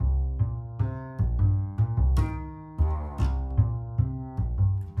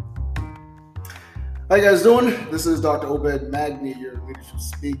How you guys doing? This is Dr. Obed Magni, your leadership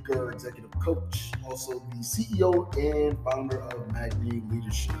speaker, executive coach, also the CEO and founder of Magni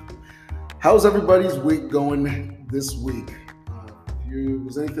Leadership. How's everybody's week going this week? If it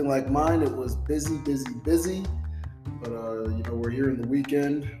was anything like mine, it was busy, busy, busy. But we're here in the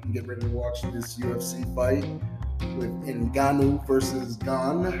weekend. I'm getting ready to watch this UFC fight with Ngannou versus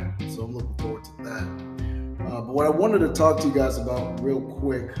Gane. So I'm looking forward to that. But what I wanted to talk to you guys about real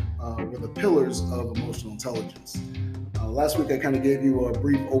quick were the pillars of emotional intelligence. Last week I kind of gave you a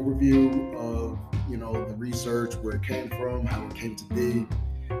brief overview of the research, where it came from, how it came to be.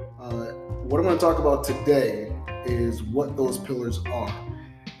 What I'm going to talk about today is what those pillars are.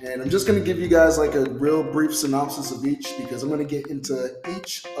 And I'm just going to give you guys like a real brief synopsis of each, because I'm going to get into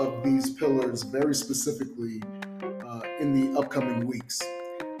each of these pillars very specifically in the upcoming weeks.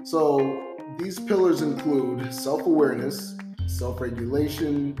 So these pillars include self-awareness,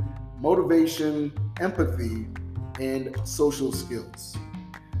 self-regulation, motivation, empathy, and social skills.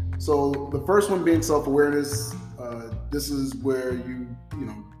 So the first one being self-awareness. This is where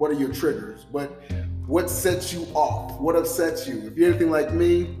what are your triggers? What sets you off? What upsets you? If you're anything like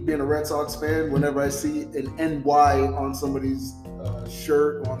me, being a Red Sox fan, whenever I see an NY on somebody's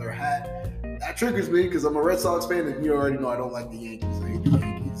shirt or on their hat, that triggers me because I'm a Red Sox fan, and you already know I don't like the Yankees. I hate the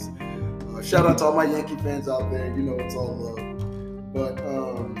Yankees. Shout out to all my Yankee fans out there. It's all love. But,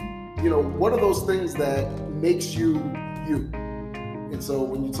 what are those things that makes you you? And so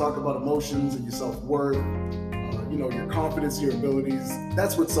when you talk about emotions and your self-worth, your confidence, your abilities,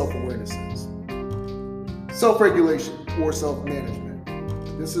 that's what self-awareness is. Self-regulation or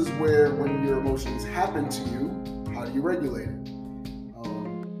self-management. This is where when your emotions happen to you, how do you regulate it?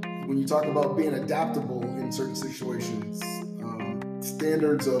 When you talk about being adaptable in certain situations,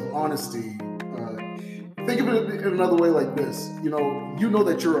 standards of honesty, think of it in another way like this. You know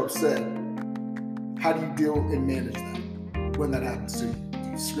that you're upset. How do you deal and manage that when that happens to you? Do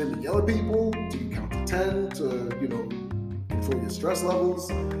you scream and yell at people? Do you count to 10 to, control your stress levels?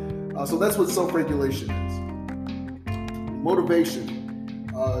 So that's what self-regulation is. Motivation.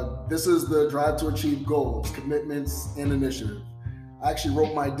 This is the drive to achieve goals, commitments, and initiative. I actually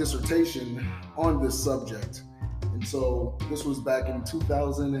wrote my dissertation on this subject. And so this was back in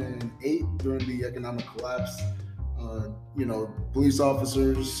 2008 during the economic collapse. Police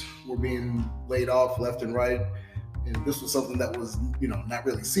officers were being laid off left and right. And this was something that was, not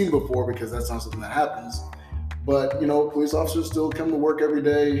really seen before, because that's not something that happens. But, police officers still come to work every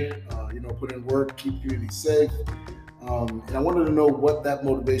day, put in work, keep communities safe. And I wanted to know what that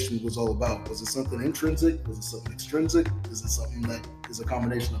motivation was all about. Was it something intrinsic? Was it something extrinsic? Is it something that is a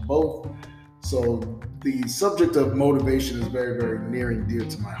combination of both? So the subject of motivation is very, very near and dear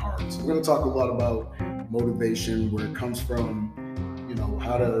to my heart. So we're going to talk a lot about motivation, where it comes from,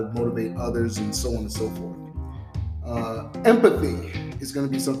 how to motivate others, and so on and so forth. Empathy is going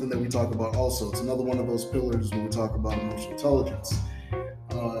to be something that we talk about also. It's another one of those pillars when we talk about emotional intelligence.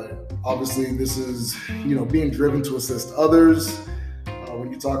 Obviously, this is, being driven to assist others.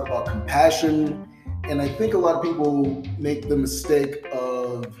 When you talk about compassion, and I think a lot of people make the mistake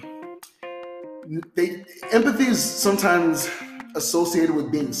of empathy is sometimes associated with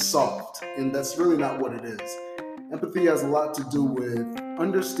being soft, and that's really not what it is. Empathy has a lot to do with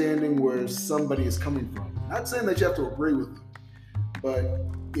understanding where somebody is coming from. Not saying that you have to agree with them, but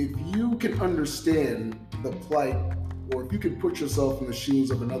if you can understand the plight, or if you can put yourself in the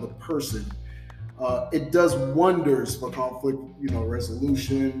shoes of another person, it does wonders for conflict,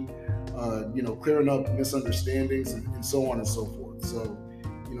 resolution, clearing up misunderstandings, and so on and so forth. So,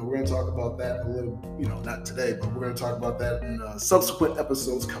 we're going to talk about that a little, not today, but we're going to talk about that in subsequent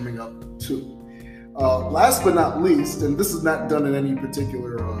episodes coming up too. Last but not least, and this is not done in any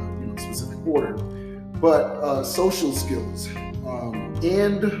particular, specific order, but social skills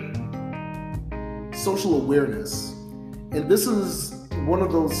and social awareness. And this is one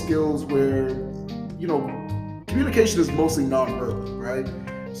of those skills where, communication is mostly nonverbal, right?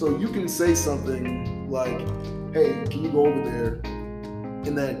 So you can say something like, hey, can you go over there?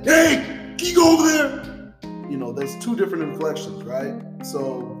 And then, hey, can you go over there? There's two different inflections, right?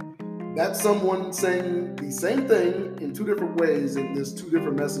 So that's someone saying the same thing in two different ways, and there's two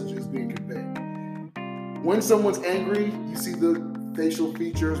different messages being conveyed. When someone's angry, you see the facial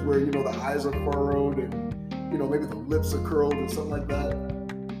features where, the eyes are furrowed and, maybe the lips are curled or something like that.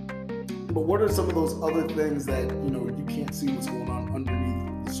 But what are some of those other things that, you can't see what's going on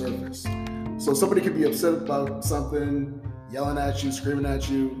underneath the surface? So somebody could be upset about something, yelling at you, screaming at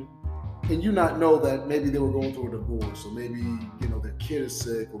you, and you not know that maybe they were going through a divorce, or maybe, their kid is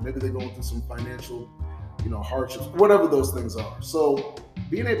sick, or maybe they're going through some financial, hardships, whatever those things are. So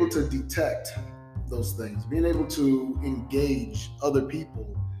being able to detect those things, being able to engage other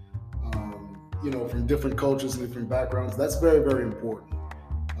people, from different cultures and different backgrounds. That's very, very important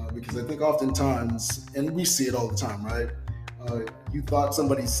because I think oftentimes, and we see it all the time, right? You thought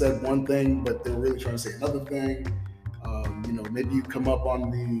somebody said one thing, but they were really trying to say another thing. Maybe you come up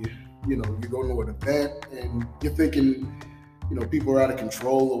on you're going to an event and you're thinking, people are out of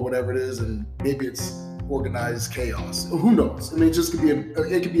control or whatever it is, and maybe it's organized chaos. Who knows? I mean, it just could be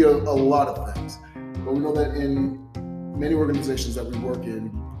it could be a lot of things. But we know that in many organizations that we work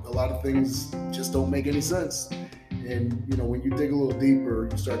in, a lot of things just don't make any sense. And when you dig a little deeper,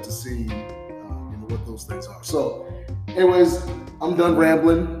 you start to see what those things are. So, anyways, I'm done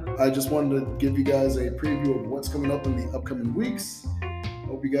rambling. I just wanted to give you guys a preview of what's coming up in the upcoming weeks.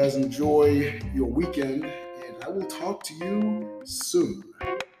 Hope you guys enjoy your weekend, and I will talk to you soon.